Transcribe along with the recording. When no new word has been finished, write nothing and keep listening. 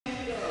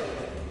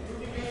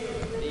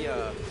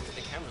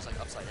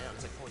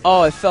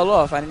Oh, it fell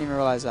off. I didn't even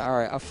realize that. All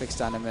right, I'll fix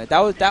that in a minute.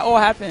 That all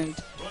happened.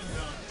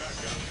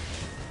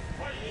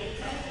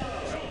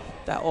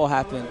 That all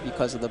happened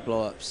because of the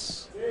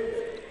blow-ups.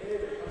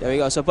 There we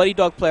go. So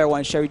BuddyDog player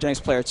 1,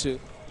 SherryJenix player 2.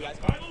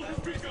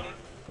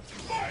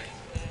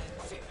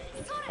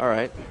 All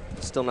right.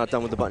 Still not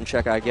done with the button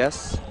check, I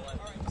guess.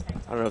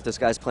 I don't know if this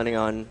guy's planning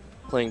on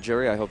playing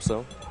Jury. I hope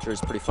so.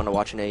 Jury's pretty fun to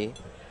watch in AE.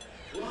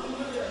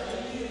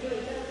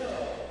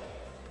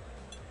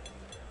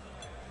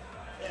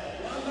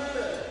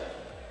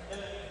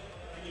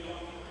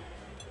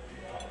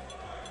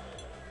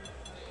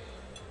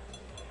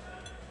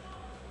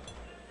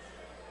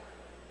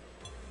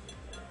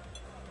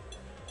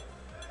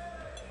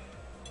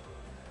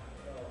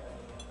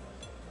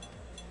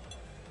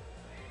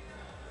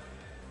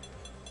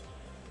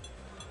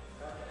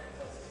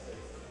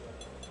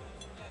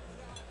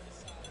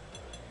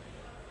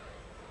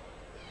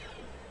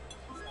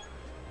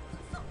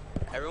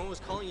 Everyone was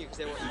calling you because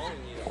they weren't calling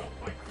you.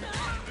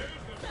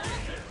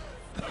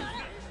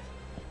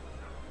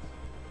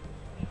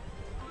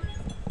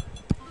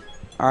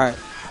 All right,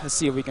 let's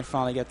see if we can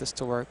finally get this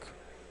to work.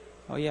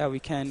 Oh yeah, we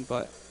can,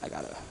 but I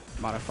gotta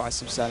modify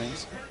some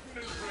settings.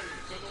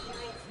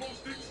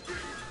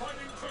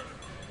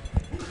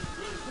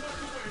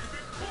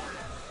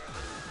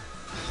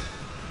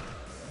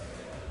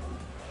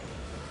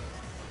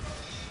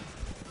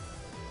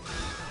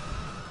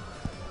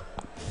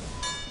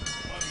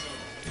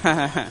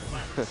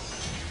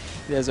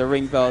 There's a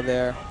ring bell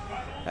there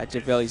that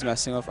Javeli's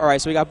messing with. All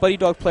right, so we got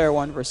BuddyDog player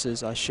 1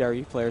 versus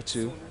Sherry player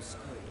 2.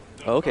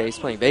 Oh, okay, he's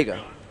playing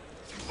Vega.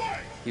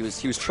 He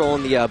was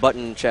trolling the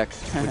button check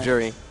with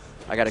Jury.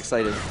 I got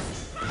excited.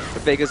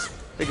 But Vega's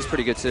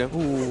pretty good too.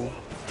 Ooh,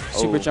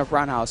 super jump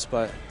roundhouse,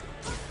 but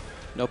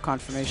no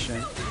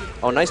confirmation.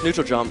 Oh, nice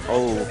neutral jump.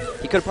 Oh,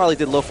 he could have probably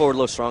did low forward,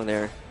 low strong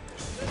there.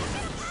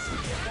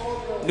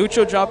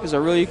 Neutral jump is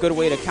a really good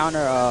way to counter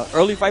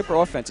early Viper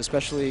offense,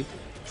 especially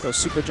those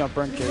super jump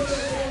burn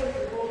kicks.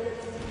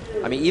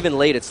 I mean, even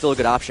late, it's still a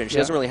good option. She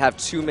doesn't really have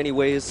too many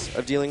ways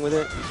of dealing with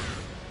it.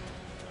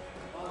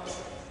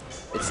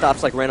 It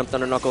stops like random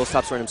thunder knuckles,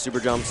 stops random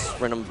super jumps,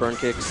 random burn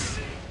kicks.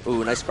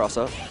 Ooh, nice cross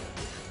up.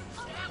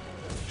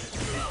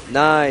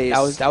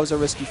 Nice. That was a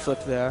risky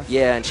flip there.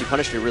 Yeah, and she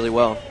punished it really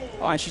well.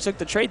 Oh, and she took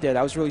the trade there.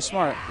 That was really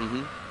smart.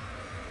 Mm-hmm.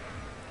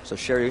 So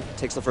Sherry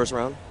takes the first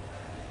round.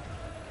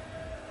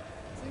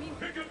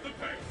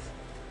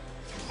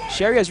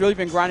 Sherry has really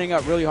been grinding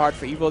up really hard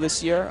for Evo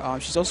this year.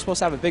 She's also supposed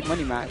to have a big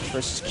money match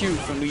versus Q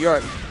from New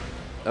York.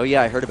 Oh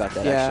yeah, I heard about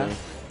that actually.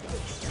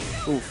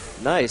 Oof.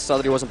 Nice. Saw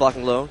that he wasn't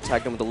blocking low.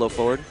 Tagged him with the low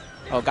forward.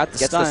 Oh, got the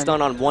Gets stun. the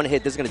stun on one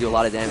hit. This is going to do a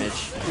lot of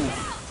damage.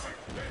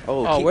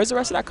 Oh, where's the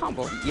rest of that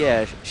combo?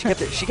 Yeah,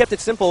 she kept it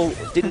simple.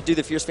 Didn't do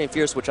the Fierce Feint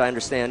Fierce, which I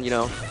understand. You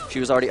know, she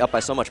was already up by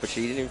so much, but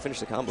she didn't even finish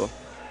the combo.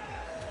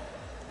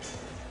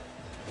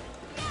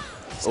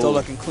 Still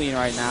looking clean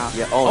right now.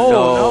 Yeah. Oh,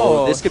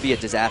 no. This could be a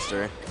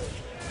disaster.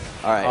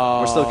 All right,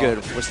 we're still good.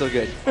 We're still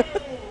good.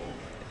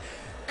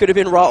 Could have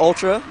been Raw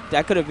Ultra.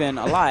 That could have been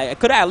a lie. It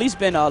could have at least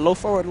been low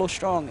forward, low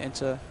strong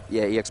into...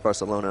 Yeah, EX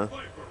Barcelona.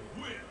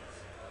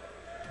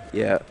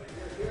 Yeah.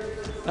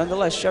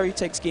 Nonetheless, Sherry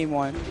takes game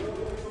 1.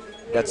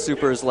 That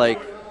super is like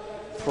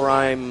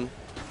prime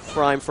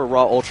for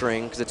Raw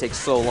Ultraing because it takes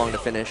so long to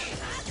finish.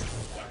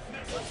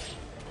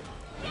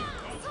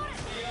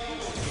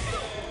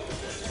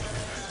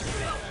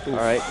 All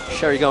right,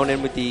 Sherry going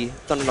in with the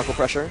Thunder Knuckle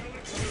pressure.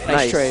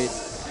 Nice trade.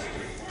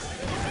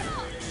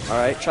 All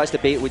right, tries to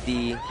bait with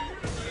the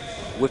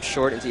whip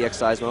short into EX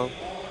Seismo.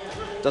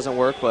 Doesn't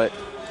work, but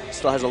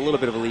still has a little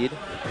bit of a lead.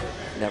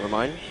 Never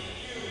mind.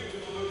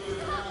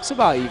 It's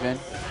about even.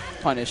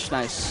 Punish,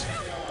 nice.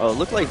 Oh, it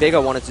looked like Vega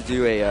wanted to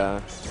do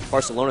a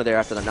Barcelona there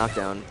after the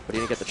knockdown, but he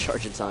didn't get the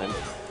charge in time.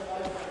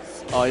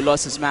 Oh, he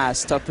lost his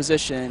mask. Tough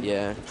position.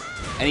 Yeah.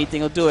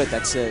 Anything will do it.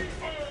 That's it.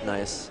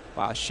 Nice.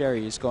 Wow,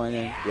 Sherry is going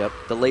in. Yep.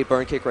 The late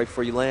burn kick right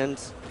before you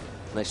land.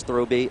 Nice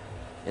throw bait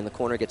in the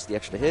corner, gets the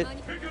extra hit.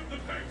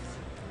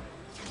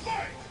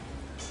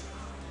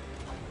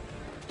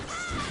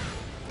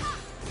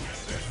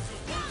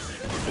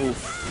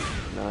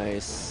 Oof.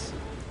 Nice.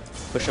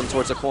 Push him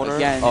towards the corner.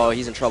 Again. Oh,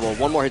 he's in trouble.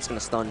 One more hit's going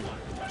to stun.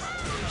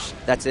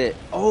 That's it.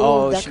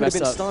 Oh, that could have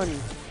been stunned.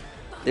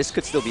 This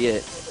could still be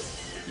it.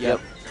 Yep.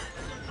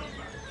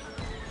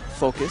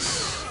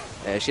 Focus.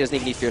 Yeah, she doesn't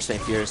even need Fierce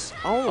Feint Fierce.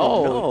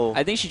 Oh, no.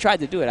 I think she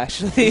tried to do it,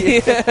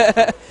 actually.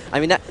 I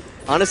mean, that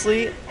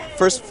honestly,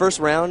 first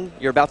round,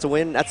 you're about to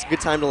win. That's a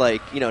good time to,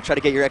 like, you know, try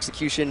to get your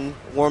execution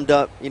warmed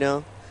up, you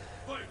know.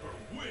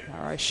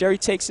 All right, Sherry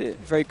takes it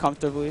very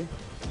comfortably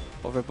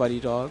over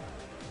BuddyDog.